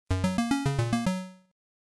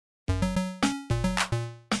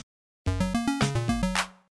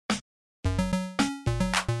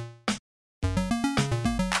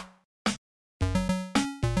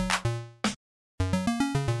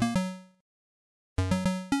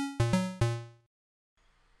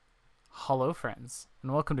Hello, friends,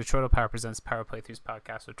 and welcome to Troidal Power Presents Power Playthroughs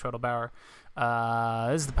podcast with Troidal Bauer.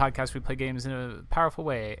 This is the podcast we play games in a powerful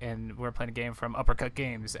way, and we're playing a game from Uppercut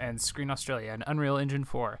Games and Screen Australia and Unreal Engine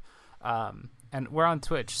 4. And we're on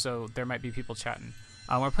Twitch, so there might be people chatting.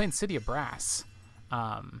 We're playing City of Brass.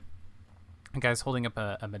 A guy's holding up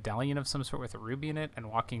a medallion of some sort with a ruby in it and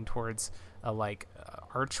walking towards a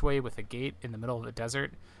archway with a gate in the middle of the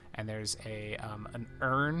desert. And there's an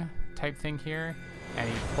urn type thing here, and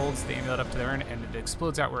he holds the amulet up to the urn, and it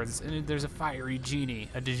explodes outwards. And there's a fiery genie,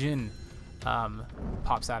 a Djinn,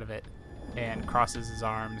 pops out of it and crosses his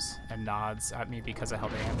arms and nods at me because I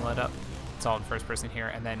held the amulet up. It's all in first person here,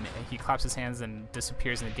 and then he claps his hands and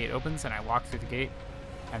disappears, and the gate opens, and I walk through the gate,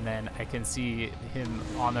 and then I can see him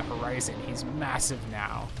on the horizon. He's massive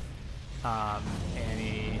now, and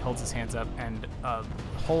he holds his hands up, and a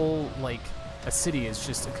whole a city is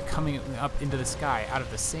just coming up into the sky out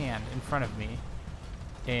of the sand in front of me,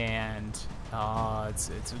 and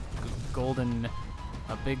it's a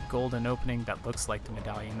big golden opening that looks like the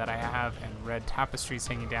medallion that I have, and red tapestries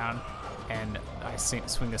hanging down, and I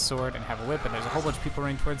swing a sword and have a whip, and there's a whole bunch of people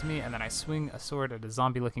running towards me, and then I swing a sword at a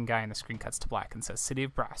zombie-looking guy, and the screen cuts to black and says City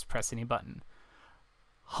of Brass, press any button.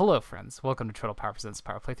 Hello, friends. Welcome to Troidal Power Presents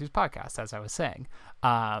Power Playthroughs podcast, as I was saying.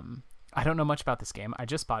 I don't know much about this game. I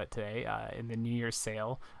just bought it today in the New Year's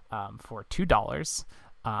sale for $2.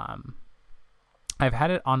 I've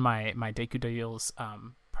had it on my Deku Deals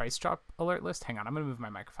price drop alert list. Hang on, I'm going to move my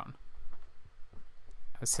microphone.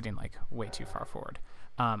 I was sitting way too far forward.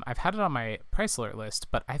 I've had it on my price alert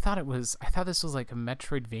list, but I thought this was like a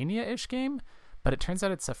Metroidvania-ish game, but it turns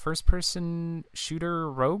out it's a first-person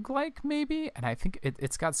shooter roguelike maybe, and I think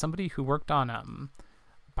it's got somebody who worked on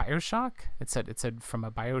BioShock. It said from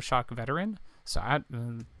a BioShock veteran, so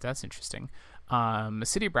that's interesting.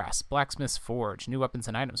 City of Brass, Blacksmith's Forge, new weapons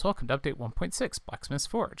and items. Welcome to update 1.6, Blacksmith's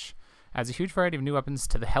Forge. Adds a huge variety of new weapons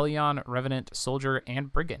to the Hellion, Revenant, Soldier,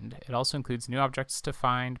 and Brigand. It also includes new objects to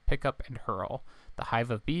find, pick up, and hurl. The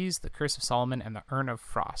Hive of Bees, the Curse of Solomon, and the Urn of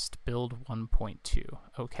Frost. Build 1.2.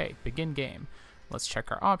 Okay, begin game. Let's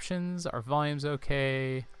check our options. Our volume's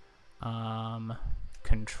okay.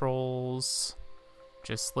 Controls.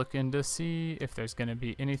 Just looking to see if there's going to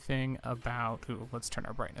be anything about... Ooh, let's turn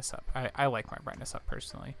our brightness up. I like my brightness up,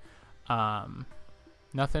 personally.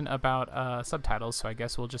 Nothing about subtitles, so I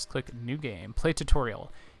guess we'll just click New Game. Play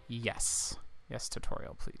Tutorial. Yes. Yes,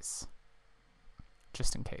 tutorial, please.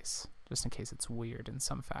 Just in case. Just in case it's weird in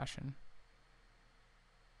some fashion.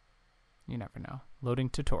 You never know. Loading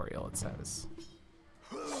tutorial, it says.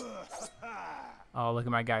 Oh, look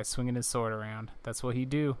at my guy swinging his sword around. That's what he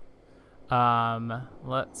do.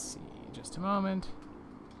 Let's see, just a moment.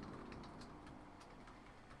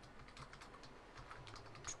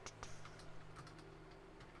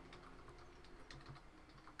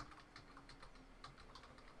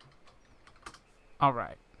 All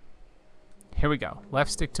right, here we go.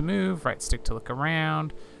 Left stick to move, right stick to look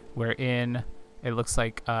around. We're in, it looks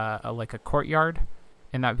like a courtyard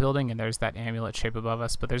in that building, and there's that amulet shape above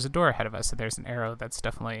us, but there's a door ahead of us, so there's an arrow that's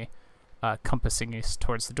definitely compassing us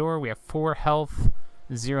towards the door. We have 4 health,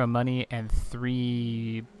 0 money, and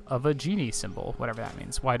 3 of a genie symbol, whatever that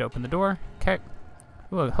means. Wide open the door. Okay.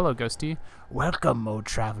 Hello, Ghosty. Welcome, O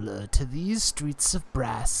traveler, to these streets of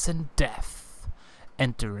brass and death.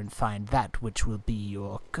 Enter and find that which will be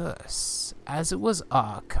your curse, as it was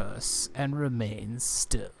our curse and remains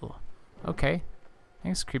still. Okay.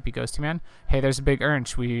 Thanks, creepy ghosty man. Hey, there's a big urn.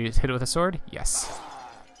 Should we hit it with a sword? Yes.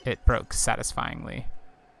 It broke satisfyingly.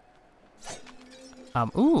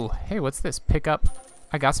 Ooh, hey, what's this? Pick up.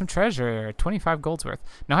 I got some treasure. 25 gold's worth.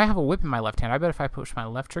 Now I have a whip in my left hand. I bet if I push my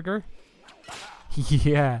left trigger.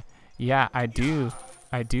 Yeah, I do.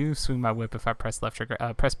 I do swing my whip if I press left trigger.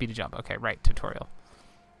 Press B to jump. Okay, right, tutorial.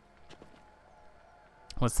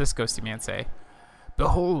 What's this ghosty man say?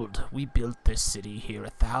 Behold, we built this city here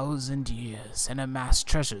 1,000 years and amassed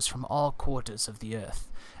treasures from all quarters of the earth.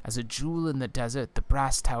 As a jewel in the desert, the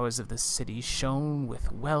brass towers of the city shone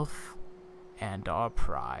with wealth and our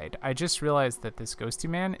pride. I just realized that this ghosty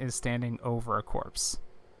man is standing over a corpse.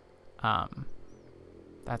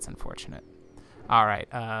 That's unfortunate. All right,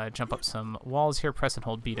 jump up some walls here. Press and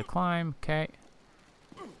hold B to climb. Okay.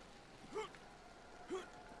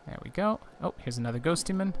 There we go. Oh, here's another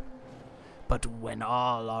ghosty man. But when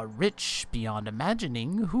all are rich beyond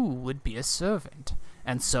imagining, who would be a servant?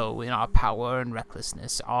 And so, in our power and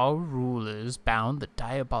recklessness, our rulers bound the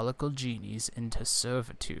diabolical genies into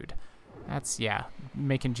servitude. That's, yeah,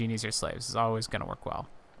 making genies your slaves is always going to work well.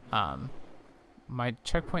 My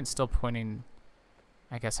checkpoint's still pointing...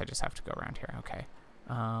 I guess I just have to go around here. Okay.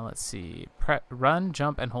 Let's see. Run,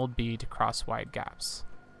 jump, and hold B to cross wide gaps.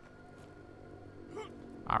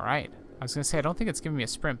 All right. I was gonna say I don't think it's giving me a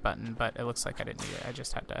sprint button, but it looks like I didn't need it. I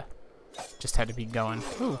just had to be going.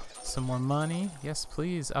 Ooh, some more money. Yes,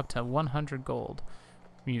 please. Up to 100 gold.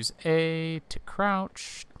 Use A to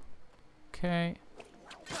crouch. Okay.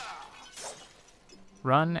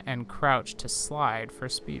 Run and crouch to slide for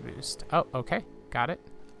speed boost. Oh, okay. Got it.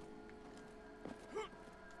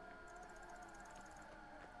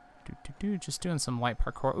 Just doing some light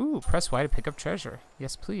parkour. Ooh, press Y to pick up treasure.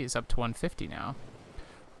 Yes, please. Up to 150 now.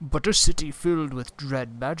 But a city filled with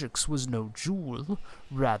dread magics was no jewel.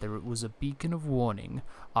 Rather, it was a beacon of warning.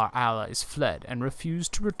 Our allies fled and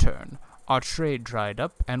refused to return. Our trade dried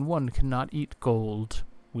up, and one cannot eat gold.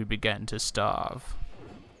 We began to starve.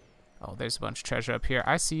 Oh, there's a bunch of treasure up here.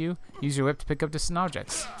 I see you. Use your whip to pick up distant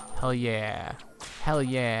objects. Hell yeah. Hell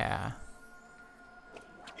yeah.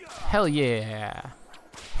 Hell yeah.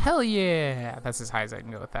 Hell yeah. That's as high as I can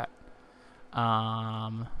go with that.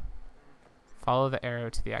 Follow the arrow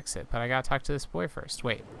to the exit, but I gotta talk to this boy first.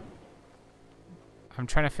 Wait. I'm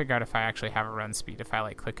trying to figure out if I actually have a run speed. If I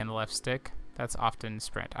like click in the left stick, that's often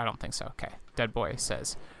sprint. I don't think so. Okay. Dead boy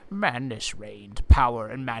says, madness reigned, power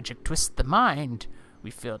and magic twist the mind. We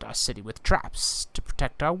filled our city with traps to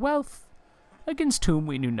protect our wealth, against whom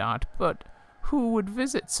we knew not, but who would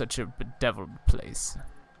visit such a bedeviled place?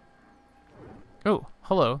 Oh,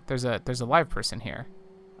 hello. There's a live person here.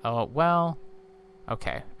 Oh, well,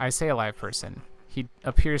 okay. I say a live person. He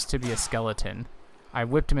appears to be a skeleton. I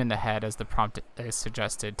whipped him in the head as the prompt is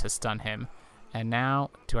suggested to stun him. And now,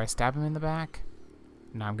 do I stab him in the back?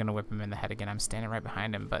 No, I'm going to whip him in the head again. I'm standing right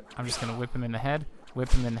behind him, but I'm just going to whip him in the head. Whip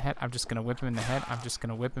him in the head. I'm just going to whip him in the head. I'm just going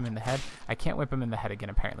to whip him in the head. I can't whip him in the head again,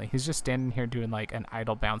 apparently. He's just standing here doing like an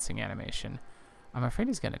idle bouncing animation. I'm afraid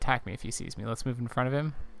he's going to attack me if he sees me. Let's move in front of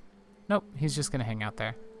him. Nope, he's just going to hang out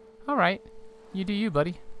there. All right. You do you,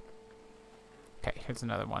 buddy. Okay, here's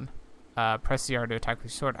another one. Press CR to attack with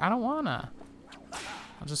your sword. I don't want to.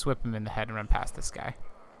 I'll just whip him in the head and run past this guy.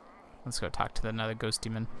 Let's go talk to another ghost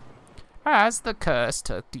demon. As the curse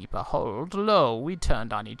took deeper hold, lo, we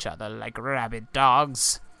turned on each other like rabid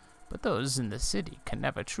dogs. But those in the city can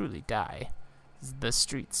never truly die. The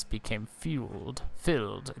streets became filled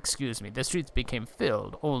only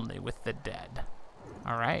with the dead.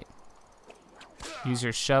 All right. Use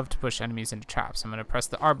your shove to push enemies into traps. I'm going to press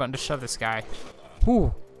the R button to shove this guy.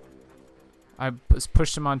 Whew. I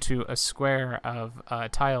pushed him onto a square of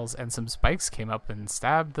tiles, and some spikes came up and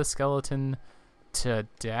stabbed the skeleton to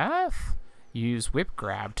death. Use whip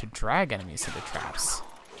grab to drag enemies into traps.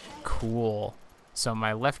 Cool. So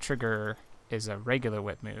my left trigger is a regular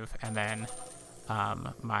whip move, and then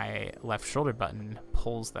my left shoulder button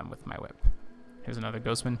pulls them with my whip. Here's another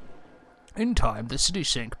ghostman. In time, the city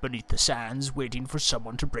sank beneath the sands, waiting for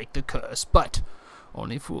someone to break the curse. But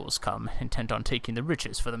only fools come, intent on taking the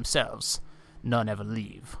riches for themselves. None ever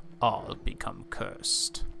leave. All become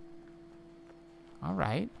cursed. All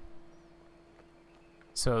right.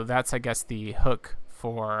 So that's, I guess, the hook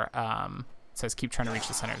for, it says keep trying to reach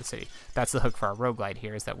the center of the city. That's the hook for our roguelite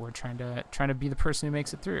here, is that we're trying to be the person who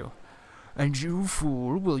makes it through. And you,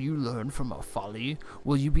 fool, will you learn from our folly?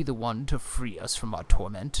 Will you be the one to free us from our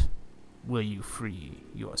torment? Will you free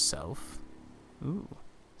yourself? Ooh,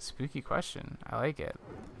 spooky question. I like it.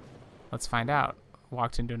 Let's find out.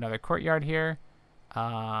 Walked into another courtyard here.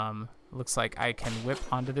 Looks like I can whip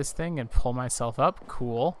onto this thing and pull myself up.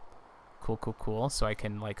 Cool. Cool. So I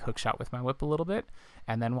can like hook shot with my whip a little bit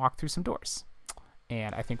and then walk through some doors.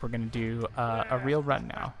 And I think we're going to do a real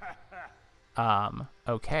run now.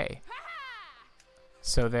 Okay.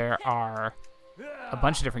 So there are a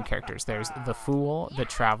bunch of different characters. There's the Fool, the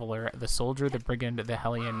Traveler, the Soldier, the Brigand, the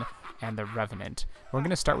Hellion, and the Revenant. We're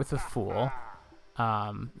going to start with the Fool.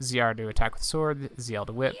 ZR to attack with sword, ZL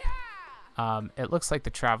to whip. It looks like the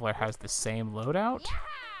Traveler has the same loadout.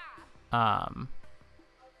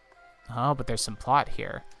 Oh, but there's some plot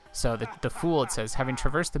here. So the Fool, it says, having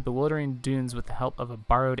traversed the bewildering dunes with the help of a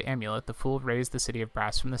borrowed amulet, the Fool raised the city of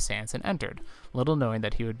brass from the sands and entered, little knowing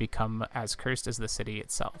that he would become as cursed as the city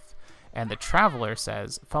itself. And the Traveler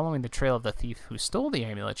says, following the trail of the thief who stole the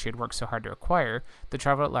amulet she had worked so hard to acquire, the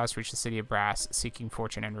Traveler at last reached the city of brass, seeking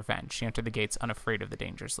fortune and revenge. She entered the gates unafraid of the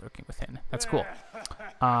dangers lurking within. That's cool.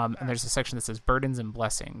 And there's a section that says burdens and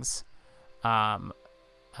blessings. Oh,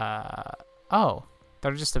 that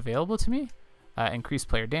are just available to me? Increased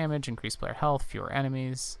player damage, increased player health, fewer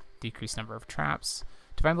enemies, decreased number of traps.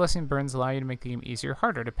 Divine Blessing burns allow you to make the game easier or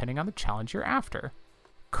harder depending on the challenge you're after.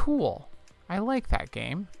 Cool. I like that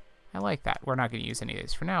game. I like that. We're not going to use any of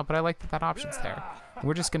these for now, but I like that option's there.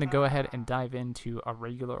 We're just going to go ahead and dive into a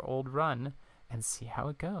regular old run and see how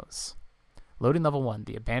it goes. Loading level 1,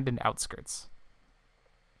 the Abandoned Outskirts.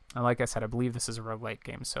 And like I said, I believe this is a roguelike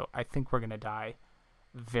game, so I think we're going to die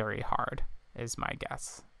very hard, is my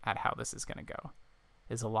guess at how this is going to go.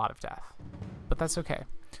 Is a lot of death. But that's okay.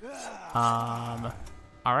 All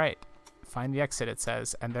right. Find the exit, it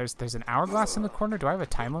says. And there's an hourglass in the corner. Do I have a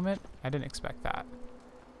time limit? I didn't expect that.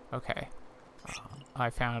 Okay. I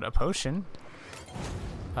found a potion.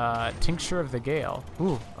 Tincture of the Gale.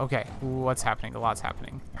 Ooh, okay. Ooh, what's happening? A lot's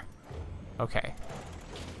happening. Okay.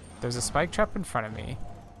 There's a spike trap in front of me.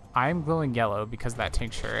 I'm glowing yellow because of that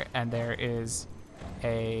tincture, and there is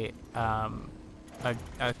a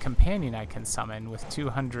companion I can summon with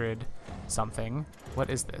 200 something. What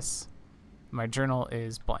is this? My journal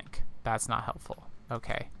is blank. That's not helpful.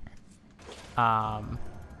 Okay.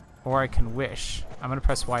 Or I can wish. I'm gonna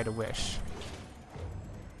press Y to wish.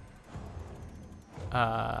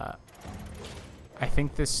 I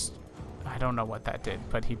think this, I don't know what that did,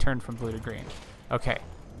 but he turned from blue to green. Okay,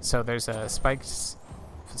 so there's a spikes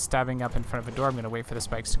stabbing up in front of a door. I'm gonna wait for the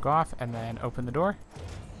spikes to go off and then open the door.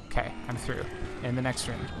 Okay, I'm through. In the next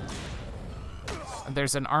room.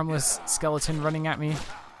 There's an armless skeleton running at me.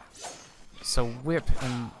 So whip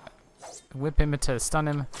him to stun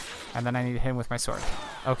him, and then I need to hit him with my sword.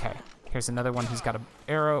 Okay, here's another one who's got a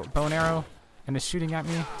bow and arrow, and is shooting at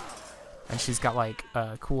me. And she's got like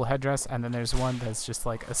a cool headdress, and then there's one that's just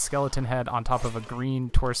like a skeleton head on top of a green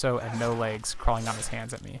torso and no legs crawling on his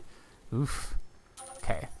hands at me. Oof.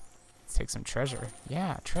 Okay, let's take some treasure.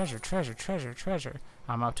 Yeah, treasure.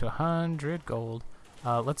 I'm up to 100 gold.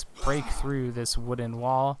 Let's break through this wooden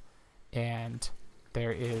wall, and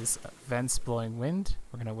there is vents blowing wind.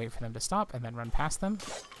 We're gonna wait for them to stop and then run past them.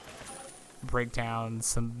 Break down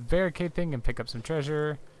some barricade thing and pick up some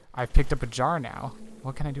treasure. I've picked up a jar now.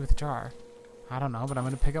 What can I do with a jar? I don't know, but I'm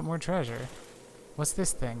gonna pick up more treasure. What's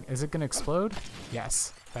this thing? Is it gonna explode?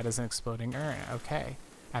 Yes, that is an exploding urn. Okay.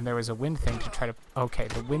 And there was a wind thing to try to... Okay,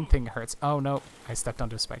 the wind thing hurts. Oh, no. I stepped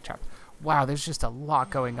onto a spike trap. Wow, there's just a lot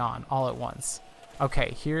going on all at once.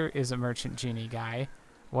 Okay, here is a merchant genie guy.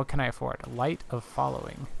 What can I afford? Light of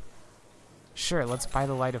Following. Sure, let's buy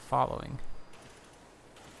the Light of Following.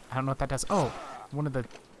 I don't know what that does. Oh, one of the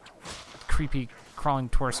creepy crawling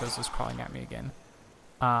torsos is crawling at me again.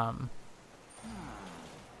 Oh,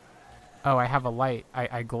 I have a light.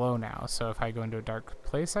 I glow now, so if I go into a dark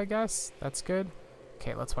place, I guess, that's good.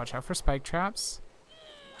 Okay, let's watch out for spike traps.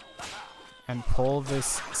 And pull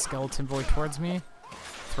this skeleton boy towards me.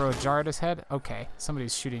 Throw a jar at his head. Okay,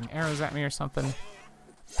 somebody's shooting arrows at me or something.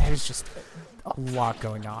 There's just a lot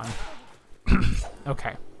going on.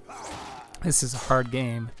 Okay. This is a hard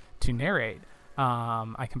game to narrate.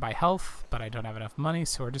 I can buy health, but I don't have enough money,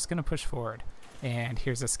 so we're just going to push forward. And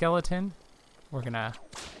here's a skeleton. We're going to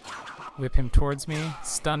whip him towards me,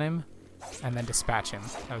 stun him, and then dispatch him.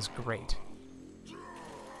 That was great.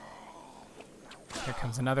 Here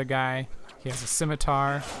comes another guy. He has a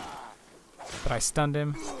scimitar, but I stunned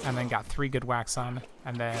him and then got 3 good whacks on.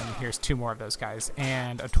 And then here's 2 more of those guys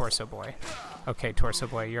and a torso boy. Okay, torso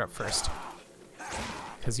boy, you're up first.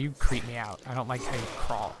 Because you creep me out. I don't like how you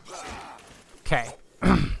crawl. Okay.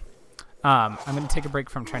 I'm going to take a break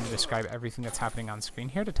from trying to describe everything that's happening on screen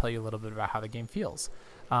here to tell you a little bit about how the game feels.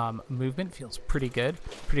 Movement feels pretty good,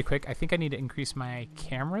 pretty quick. I think I need to increase my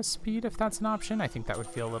camera speed if that's an option. I think that would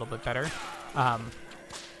feel a little bit better.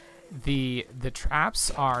 The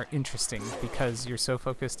traps are interesting because you're so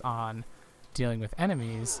focused on dealing with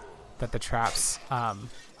enemies that the traps,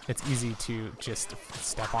 it's easy to just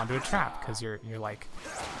step onto a trap because you're like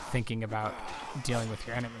thinking about dealing with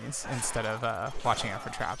your enemies instead of watching out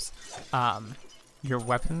for traps. Your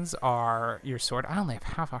weapons are your sword. I only have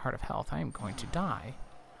half a heart of health. I am going to die.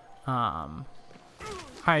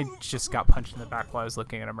 I just got punched in the back while I was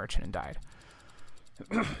looking at a merchant and died.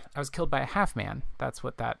 I was killed by a half man. That's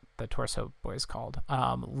what the torso boy is called.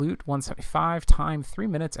 Loot 175, time 3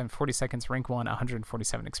 minutes and 40 seconds, rank 1,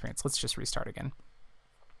 147 experience. Let's just restart again.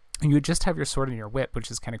 You would just have your sword and your whip,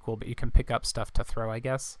 which is kind of cool, but you can pick up stuff to throw, I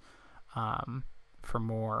guess, for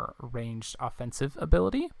more ranged offensive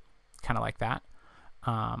ability. Kind of like that.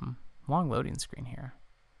 Long loading screen here.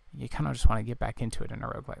 You kind of just want to get back into it in a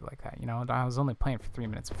roguelite like that. You know, I was only playing for 3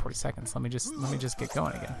 minutes and 40 seconds. Let me just get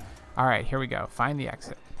going again. All right, here we go. Find the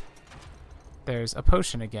exit. There's a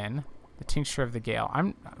potion again. The Tincture of the Gale.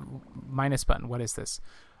 I'm minus button. What is this?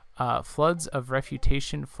 Floods of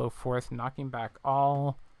refutation flow forth, knocking back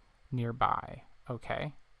all nearby.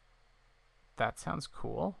 Okay. That sounds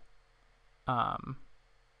cool.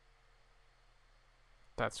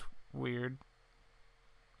 That's weird.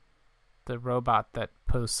 The robot that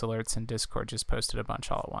posts alerts in Discord just posted a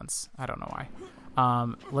bunch all at once. I don't know why.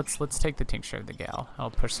 Let's take the Tincture of the Gale.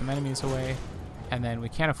 I'll push some enemies away, And then we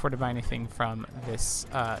can't afford to buy anything from this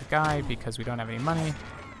guy because we don't have any money.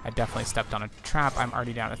 I definitely stepped on a trap. I'm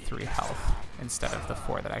already down to 3 health instead of the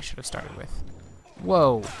 4 that I should have started with.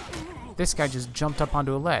 Whoa! This guy just jumped up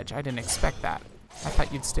onto a ledge. I didn't expect that. I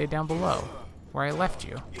thought you'd stay down below, where I left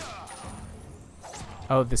you.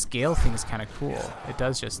 Oh, this gale thing is kind of cool. It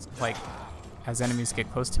does just, like, as enemies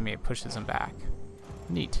get close to me, it pushes them back.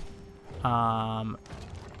 Neat. Oh,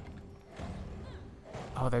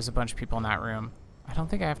 there's a bunch of people in that room. I don't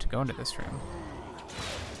think I have to go into this room.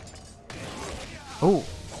 Oh,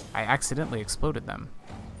 I accidentally exploded them.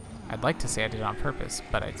 I'd like to say I did it on purpose,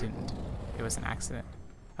 but I didn't. It was an accident.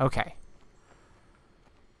 Okay.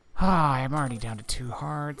 Ah, I'm already down to 2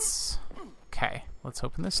 hearts. Okay, let's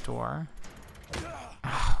open this door.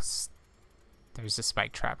 Oh, there's a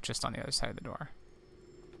spike trap just on the other side of the door.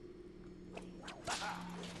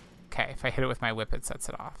 Okay, if I hit it with my whip, it sets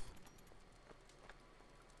it off.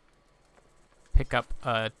 Pick up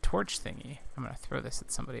a torch thingy. I'm gonna throw this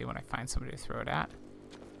at somebody when I find somebody to throw it at.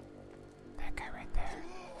 That guy right there.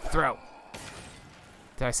 Throw!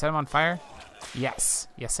 Did I set him on fire? Yes.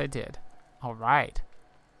 Yes, I did. All right.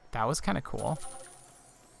 That was kind of cool.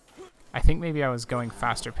 I think maybe I was going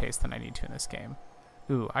faster paced than I need to in this game.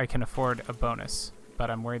 Ooh, I can afford a bonus, but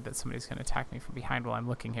I'm worried that somebody's going to attack me from behind while I'm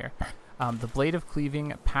looking here. The Blade of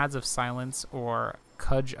Cleaving, Pads of Silence, or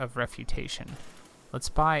Cudge of Refutation. Let's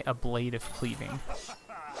buy a Blade of Cleaving.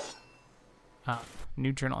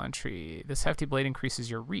 New journal entry. This hefty blade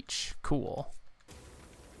increases your reach. Cool.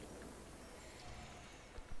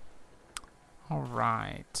 All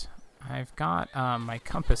right. I've got my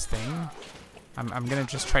compass thing. I'm going to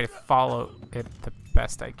just try to follow it the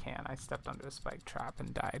best I can. I stepped onto a spike trap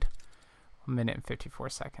and died. 1 minute and 54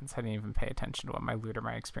 seconds. I didn't even pay attention to what my loot or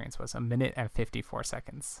my experience was. 1 minute and 54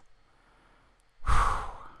 seconds. Whew.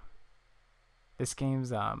 This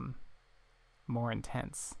game's more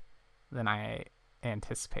intense than I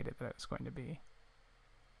anticipated that it was going to be.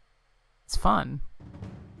 It's fun,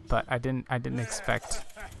 but I didn't expect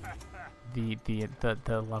the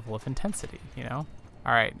level of intensity, you know?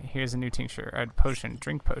 All right, here's a new tincture, a potion,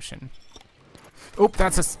 drink potion. Oop,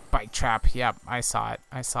 that's a spike trap. Yep, I saw it.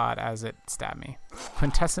 I saw it as it stabbed me.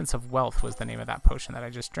 Quintessence of Wealth was the name of that potion that I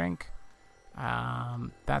just drank.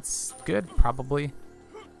 That's good, probably.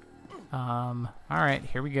 All right,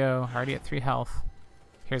 here we go. Already at 3 health.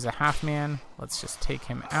 Here's a half man. Let's just take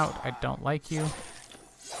him out. I don't like you.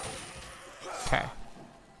 Okay.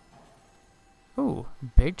 Ooh,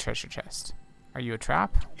 big treasure chest. Are you a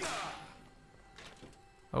trap?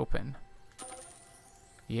 Open.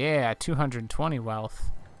 Yeah, 220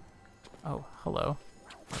 wealth. Oh, hello.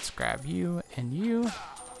 Let's grab you and you.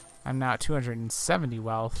 I'm now at 270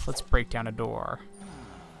 wealth. Let's break down a door.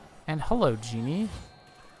 And hello, genie.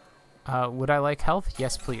 Would I like health?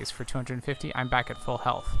 Yes, please. For 250, I'm back at full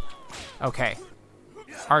health. Okay.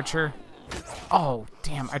 Archer. Oh,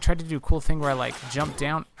 damn. I tried to do a cool thing where I, like, jumped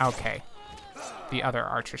down. Okay. The other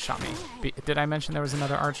archer shot me. Did I mention there was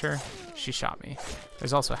another archer? She shot me.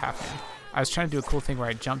 There's also a half man. I was trying to do a cool thing where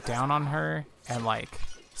I jumped down on her and, like,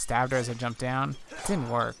 stabbed her as I jumped down. It didn't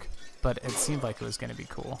work, but it seemed like it was going to be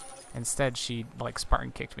cool. Instead, she, like,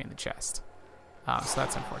 Spartan kicked me in the chest. So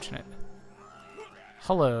that's unfortunate.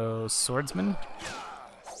 Hello, swordsman.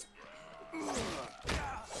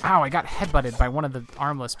 Ow, I got headbutted by one of the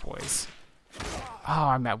armless boys. Oh,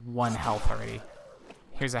 I'm at 1 health already.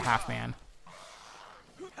 Here's a half man.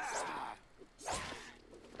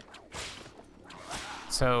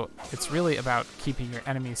 So it's really about keeping your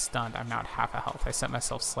enemies stunned. I'm now at half a health. I set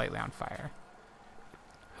myself slightly on fire.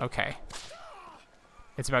 Okay.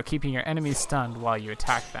 It's about keeping your enemies stunned while you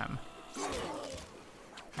attack them.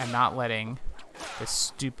 And not letting this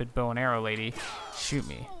stupid bow and arrow lady shoot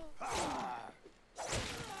me.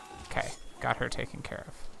 Okay, got her taken care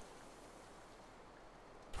of.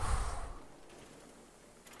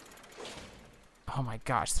 Oh my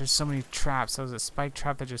gosh, there's so many traps. There was a spike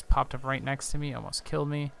trap that just popped up right next to me, almost killed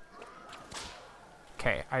me.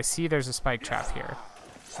 Okay, I see there's a spike trap here.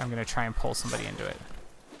 I'm gonna try and pull somebody into it.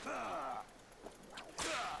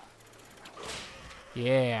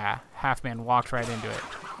 Yeah, half man walked right into it.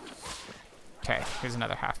 Okay, here's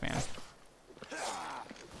another half man.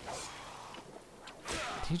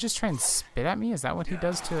 Did he just try and spit at me? Is that what he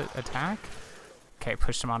does to attack? Okay,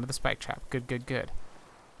 pushed him onto the spike trap. Good, good, good.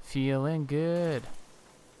 Feeling good.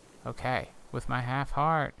 Okay, with my half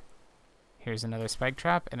heart. Here's another spike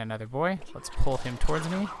trap and another boy. Let's pull him towards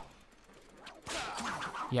me.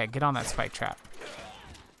 Yeah, get on that spike trap.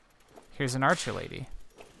 Here's an archer lady.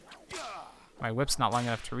 My whip's not long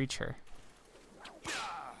enough to reach her.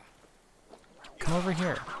 Come over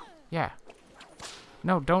here. Yeah.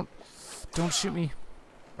 No, don't Don't shoot me.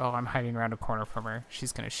 Oh, I'm hiding around a corner from her.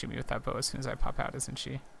 She's going to shoot me with that bow as soon as I pop out, isn't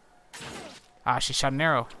she? Ah, she shot an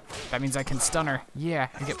arrow. That means I can stun her. Yeah.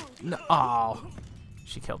 And get... No. Oh.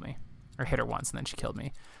 She killed me. Or hit her once, and then she killed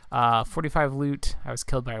me. 45 loot. I was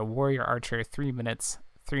killed by a warrior archer. 3 minutes.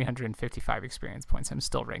 355 experience points. I'm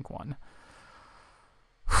still rank 1.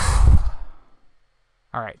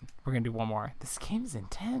 All right. We're going to do one more. This game's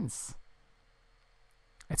intense.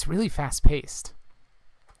 It's really fast-paced.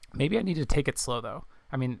 Maybe I need to take it slow, though.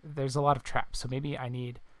 I mean, there's a lot of traps, so maybe I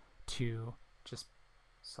need to just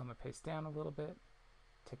slow my pace down a little bit,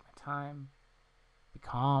 take my time, be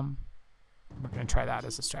calm. We're going to try that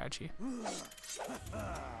as a strategy.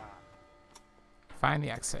 Find the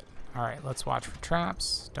exit. All right, let's watch for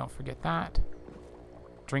traps. Don't forget that.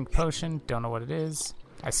 Drink potion. Don't know what it is.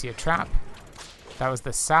 I see a trap. That was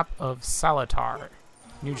the Sap of Salatar.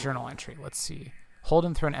 New journal entry. Let's see. Hold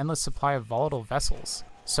and throw an endless supply of volatile vessels.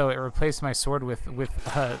 So it replaced my sword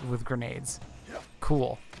with grenades.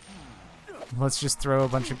 Cool. Let's just throw a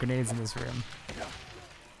bunch of grenades in this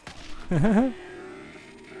room.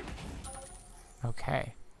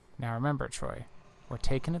 Okay. Now remember, Troy, we're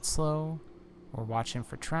taking it slow. We're watching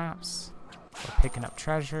for traps. We're picking up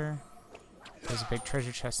treasure. There's a big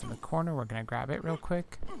treasure chest in the corner. We're going to grab it real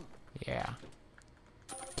quick. Yeah.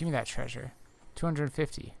 Give me that treasure.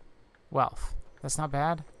 250. Wealth. That's not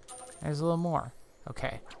bad. There's a little more.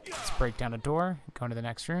 Okay. Let's break down a door. Go into the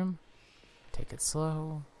next room. Take it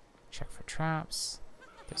slow. Check for traps.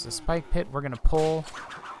 There's a spike pit. We're going to pull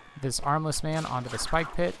this armless man onto the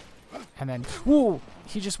spike pit. And then... Whoa!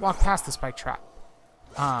 He just walked past the spike trap.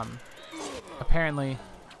 Apparently...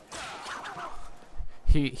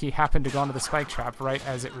 He happened to go into the spike trap right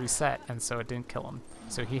as it reset, and so it didn't kill him.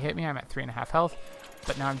 So he hit me. I'm at 3.5 health.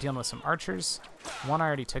 But now I'm dealing with some archers. One I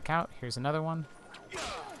already took out. Here's another one.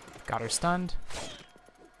 Got her stunned.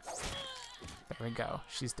 There we go.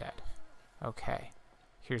 She's dead. Okay.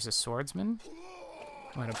 Here's a swordsman.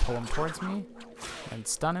 I'm going to pull him towards me and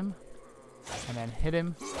stun him. And then hit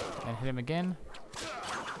him. And hit him again.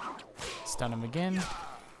 Stun him again.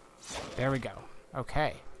 There we go.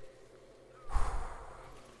 Okay.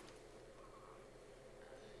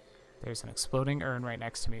 There's an exploding urn right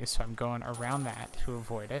next to me, so I'm going around that to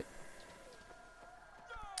avoid it.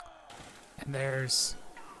 And there's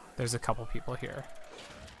a couple people here.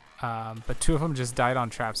 But 2 of them just died on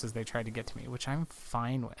traps as they tried to get to me, which I'm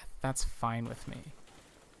fine with. That's fine with me.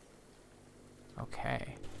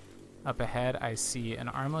 Okay. Up ahead, I see an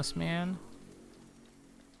armless man.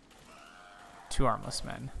 2 armless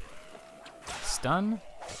men. Stun,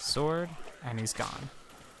 sword, and he's gone.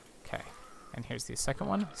 Okay. And here's the second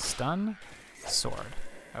one. Stun, sword.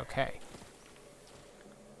 Okay.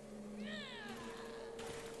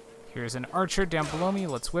 Here's an archer down below me.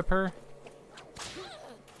 Let's whip her.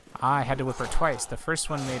 I had to whip her twice. The first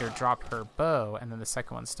one made her drop her bow, and then the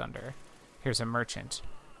second one stunned her. Here's a merchant.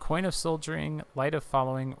 Coin of soldiering, light of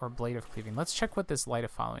following, or blade of cleaving. Let's check what this light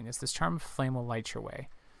of following is. This charm of flame will light your way.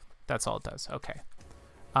 That's all it does. Okay.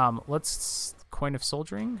 Let's coin of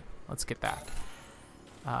soldiering. Let's get that.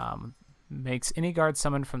 Makes any guard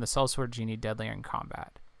summoned from the Sellsword Genie deadlier in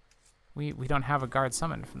combat. We don't have a guard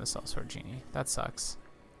summoned from the Sellsword Genie. That sucks.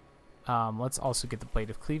 Let's also get the Blade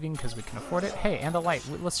of Cleaving because we can afford it. Hey, and the light.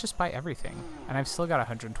 Let's just buy everything. And I've still got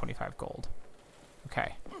 125 gold.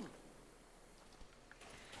 Okay.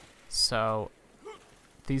 So,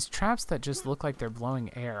 these traps that just look like they're blowing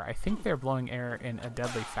air, I think they're blowing air in a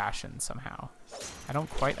deadly fashion somehow. I don't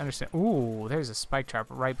quite understand. Ooh, there's a spike trap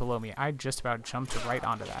right below me. I just about jumped right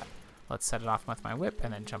onto that. Let's set it off with my whip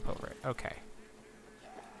and then jump over it. Okay.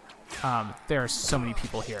 There are so many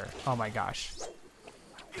people here. Oh my gosh.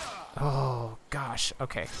 Oh gosh.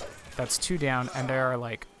 Okay. That's 2 down, and there are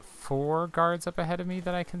like 4 guards up ahead of me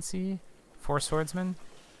that I can see. 4 swordsmen.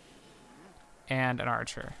 And an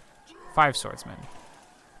archer. 5 swordsmen.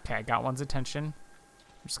 Okay, I got one's attention.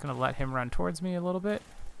 I'm just gonna let him run towards me a little bit.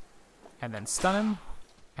 And then stun him.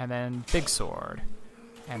 And then big sword.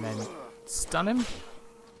 And then stun him.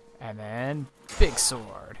 And then big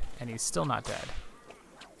sword. And he's still not dead.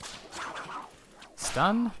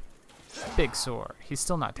 Stun. Big sword. He's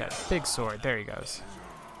still not dead. Big sword. There he goes.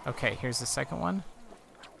 Okay, here's the second one.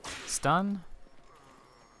 Stun.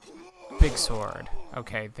 Big sword.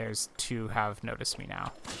 Okay, there's 2 have noticed me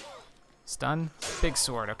now. Stun. Big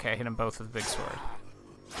sword. Okay, I hit them both with the big sword.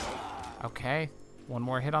 Okay, one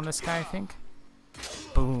more hit on this guy, I think.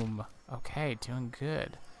 Boom. Okay, doing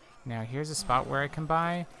good. Now here's a spot where I can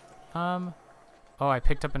buy... Oh, I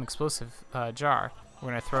picked up an explosive jar. We're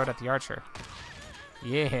going to throw it at the archer.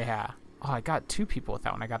 Yeah. Oh, I got 2 people with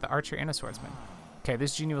that one. I got the archer and a swordsman. Okay,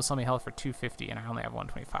 this genie will sell me health for 250, and I only have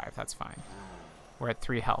 125. That's fine. We're at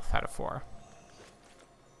 3 health out of 4.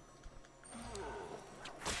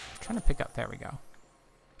 I'm trying to pick up. There we go.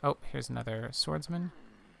 Oh, here's another swordsman.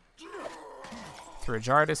 Threw a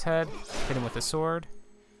jar at his head. Hit him with a sword.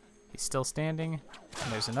 He's still standing.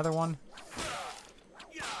 And there's another one.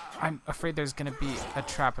 I'm afraid there's going to be a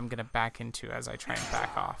trap I'm going to back into as I try and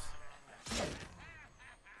back off.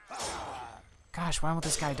 Gosh, why won't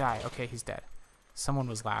this guy die? Okay, he's dead. Someone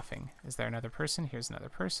was laughing. Is there another person? Here's another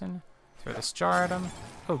person. Throw this jar at him.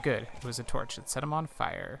 Oh, good. It was a torch. It set him on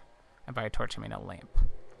fire. And by a torch, I mean a lamp.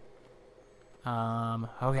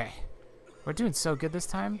 Okay. We're doing so good this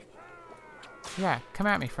time. Yeah, come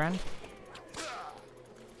at me, friend.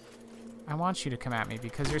 I want you to come at me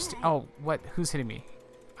because you're oh, what? Who's hitting me?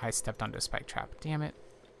 I stepped onto a spike trap. Damn it.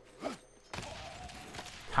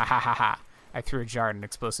 Ha ha ha ha. I threw a jar at an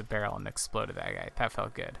explosive barrel and exploded that guy. That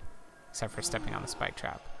felt good. Except for stepping on the spike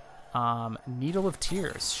trap. Needle of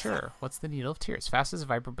Tears. Sure. What's the Needle of Tears? Fast as a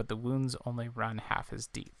viper, but the wounds only run half as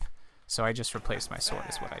deep. So I just replaced my sword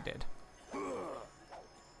is what I did.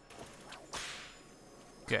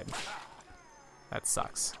 Good. That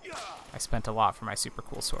sucks. I spent a lot for my super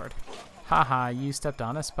cool sword. Haha, you stepped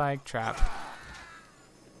on a spike trap.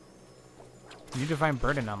 New Divine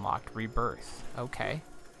Burden unlocked. Rebirth. Okay.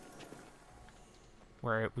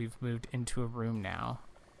 We've moved into a room now.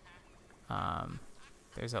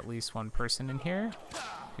 There's at least one person in here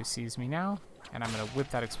who sees me now. And I'm going to whip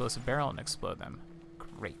that explosive barrel and explode them.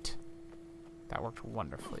 Great. That worked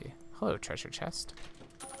wonderfully. Hello, treasure chest.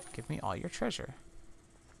 Give me all your treasure.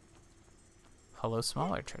 Hello,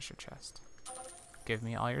 smaller treasure chest. Give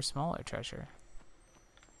me all your smaller treasure.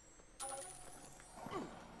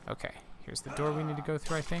 Okay, here's the door we need to go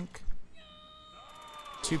through, I think.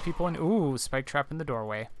 2 people in. Ooh, spike trap in the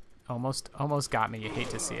doorway. Almost got me. You hate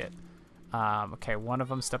to see it. Okay, one of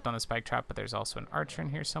them stepped on a spike trap, but there's also an archer in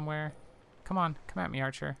here somewhere. Come on, come at me,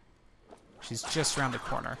 archer. She's just around the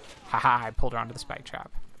corner. Haha, I pulled her onto the spike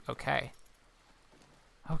trap. Okay.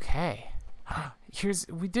 Okay.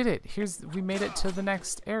 We did it. We made it to the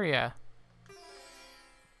next area.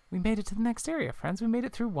 We made it to the next area, friends. We made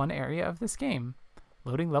it through one area of this game.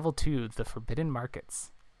 Loading level 2, the Forbidden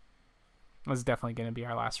Markets. This is definitely going to be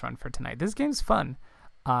our last run for tonight. This game's fun.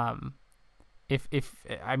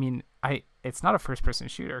 It's not a first-person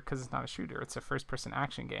shooter because it's not a shooter. It's a first-person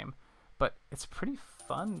action game, but it's a pretty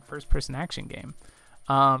fun first-person action game.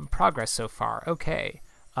 Progress so far. Okay.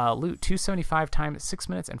 Loot 275 times 6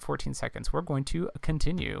 minutes and 14 seconds. We're going to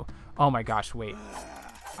continue. Oh my gosh, wait.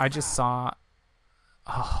 I just saw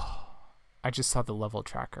the level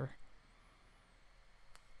tracker.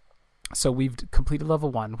 So we've completed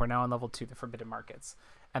level 1. We're now on level 2, the Forbidden Markets.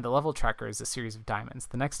 And the level tracker is a series of diamonds.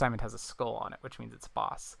 The next diamond has a skull on it, which means it's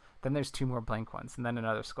boss. Then there's 2 more blank ones, and then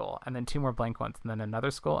another skull, and then 2 more blank ones, and then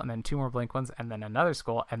another skull, and then 2 more blank ones, and then another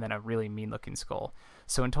skull, and then a really mean-looking skull.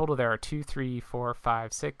 So in total, there are 2, 3, 4,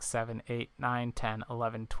 5, 6, 7, 8, 9, 10,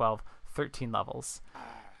 11, 12, 13 levels.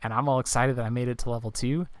 And I'm all excited that I made it to level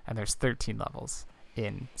 2, and there's 13 levels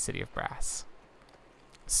in City of Brass.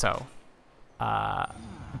 So,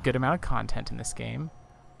 good amount of content in this game.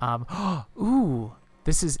 Ooh!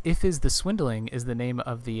 This is If Is the Swindling is the name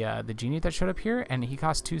of the genie that showed up here, and he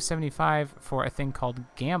cost $275 for a thing called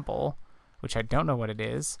Gamble, which I don't know what it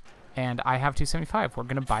is, and I have $275. We're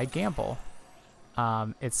gonna buy Gamble.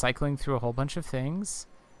 It's cycling through a whole bunch of things,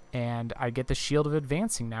 and I get the Shield of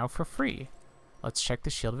Advancing now for free. Let's check the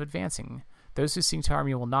Shield of Advancing. Those who seek to harm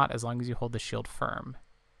you will not, as long as you hold the shield firm.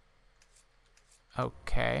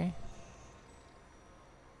 Okay.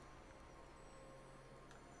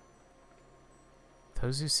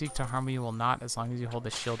 Those who seek to harm you will not, as long as you hold the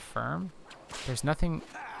shield firm. There's nothing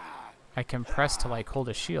I can press to, like, hold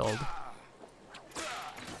a shield.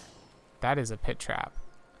 That is a pit trap.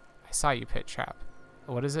 I saw you, pit trap.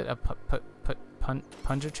 What is it? A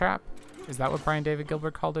punja trap? Is that what Brian David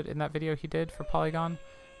Gilbert called it in that video he did for Polygon?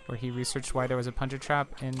 Where he researched why there was a punja trap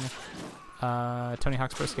in Tony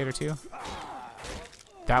Hawk's Pro Skater 2?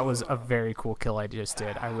 That was a very cool kill I just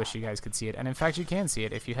did. I wish you guys could see it. And in fact, you can see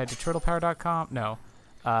it if you head to turtlepower.com. No.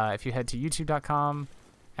 If you head to youtube.com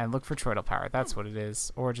and look for Troidal Power, that's what it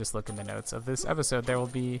is. Or just look in the notes of this episode. There will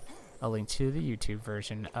be a link to the YouTube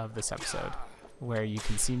version of this episode where you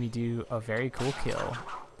can see me do a very cool kill.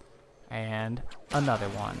 And another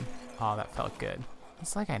one. Oh, that felt good.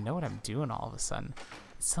 It's like I know what I'm doing all of a sudden.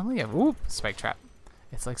 Suddenly, whoop, spike trap.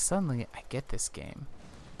 It's like suddenly I get this game.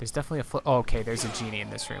 There's definitely a oh, okay, there's a genie in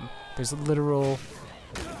this room. There's a literal,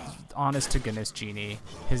 honest to goodness genie.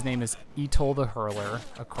 His name is Etol the Hurler,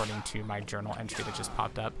 according to my journal entry that just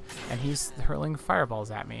popped up. And he's hurling fireballs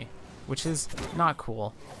at me. which is not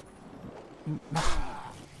cool.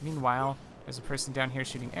 Meanwhile, there's a person down here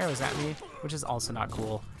shooting arrows at me, which is also not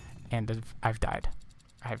cool. And I've died.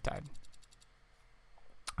 I have died.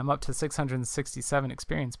 I'm up to 667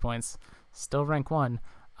 experience points, still rank 1,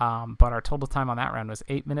 but our total time on that round was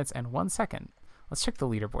 8 minutes and 1 second. Let's check the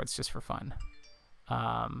leaderboards just for fun.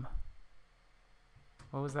 What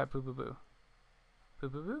was that? Boo boo boo. Boo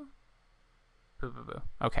boo boo? Boo boo boo.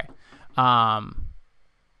 Okay. I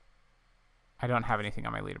don't have anything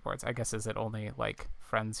on my leaderboards. I guess is it only like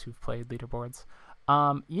friends who've played leaderboards?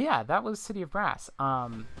 Yeah, that was City of Brass.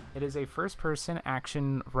 It is a first-person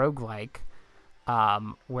action roguelike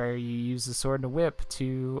where you use the sword and a whip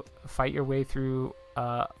to fight your way through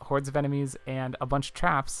hordes of enemies and a bunch of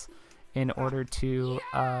traps in order to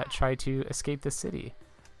try to escape the city.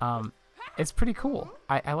 It's pretty cool.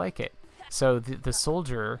 I like it. So the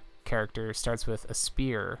soldier character starts with a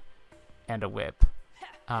spear and a whip.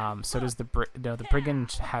 So does the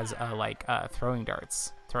brigand has throwing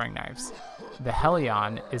darts, throwing knives. The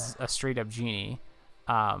Hellion is a straight up genie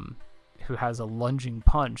who has a lunging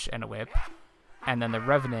punch and a whip. And then the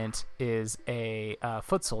Revenant is a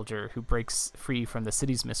foot soldier who breaks free from the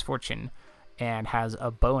city's misfortune and has a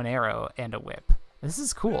bow and arrow and a whip. This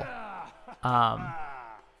is cool.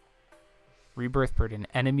 Rebirth burden.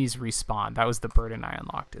 Enemies respawn. That was the burden I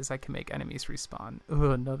unlocked, is I can make enemies respawn.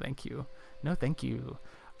 Oh, no thank you. No thank you.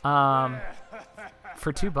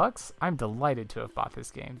 For $2, I'm delighted to have bought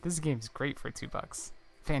this game. This game's great for $2.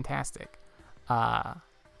 Fantastic. I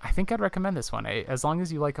think I'd recommend this one, as long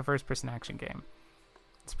as you like a first-person action game.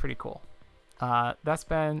 It's pretty cool. That's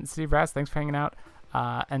been City of Brass. Thanks for hanging out.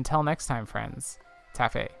 Until next time, friends,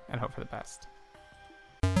 taffé and hope for the best.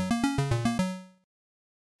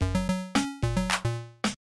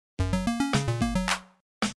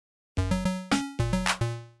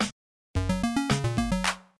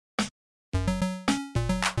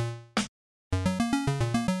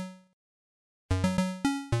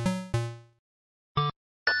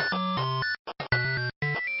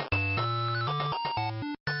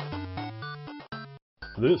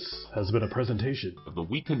 This has been a presentation of the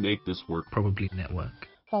We Can Make This Work Probably Network.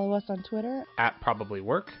 Follow us on Twitter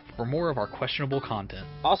 @ProbablyWork for more of our questionable content.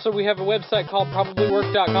 Also, we have a website called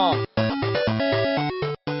probablywork.com.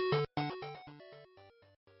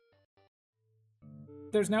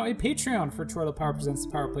 There's now a Patreon for Troidal Power Presents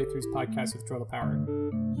the Power Playthroughs podcast with Troidal Power.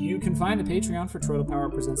 You can find the Patreon for Troidal Power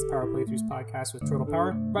Presents the Power Playthroughs podcast with Troidal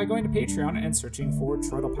Power by going to Patreon and searching for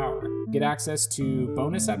Troidal Power. Get access to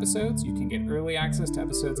bonus episodes, you can get early access to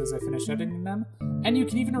episodes as I finish editing them, and you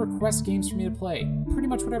can even request games for me to play. Pretty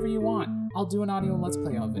much whatever you want. I'll do an audio Let's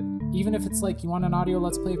Play of it. Even if it's like you want an audio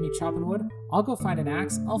Let's Play of me chopping wood, I'll go find an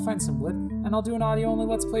axe, I'll find some wood, and I'll do an audio only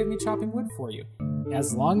Let's Play of me chopping wood for you.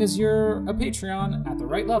 As long as you're a Patreon at the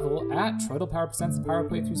right level at Troidal Power Presents the Power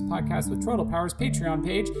Playthroughs podcast with Troidal Power's Patreon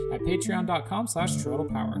page at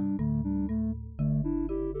patreon.com/TroidalPower.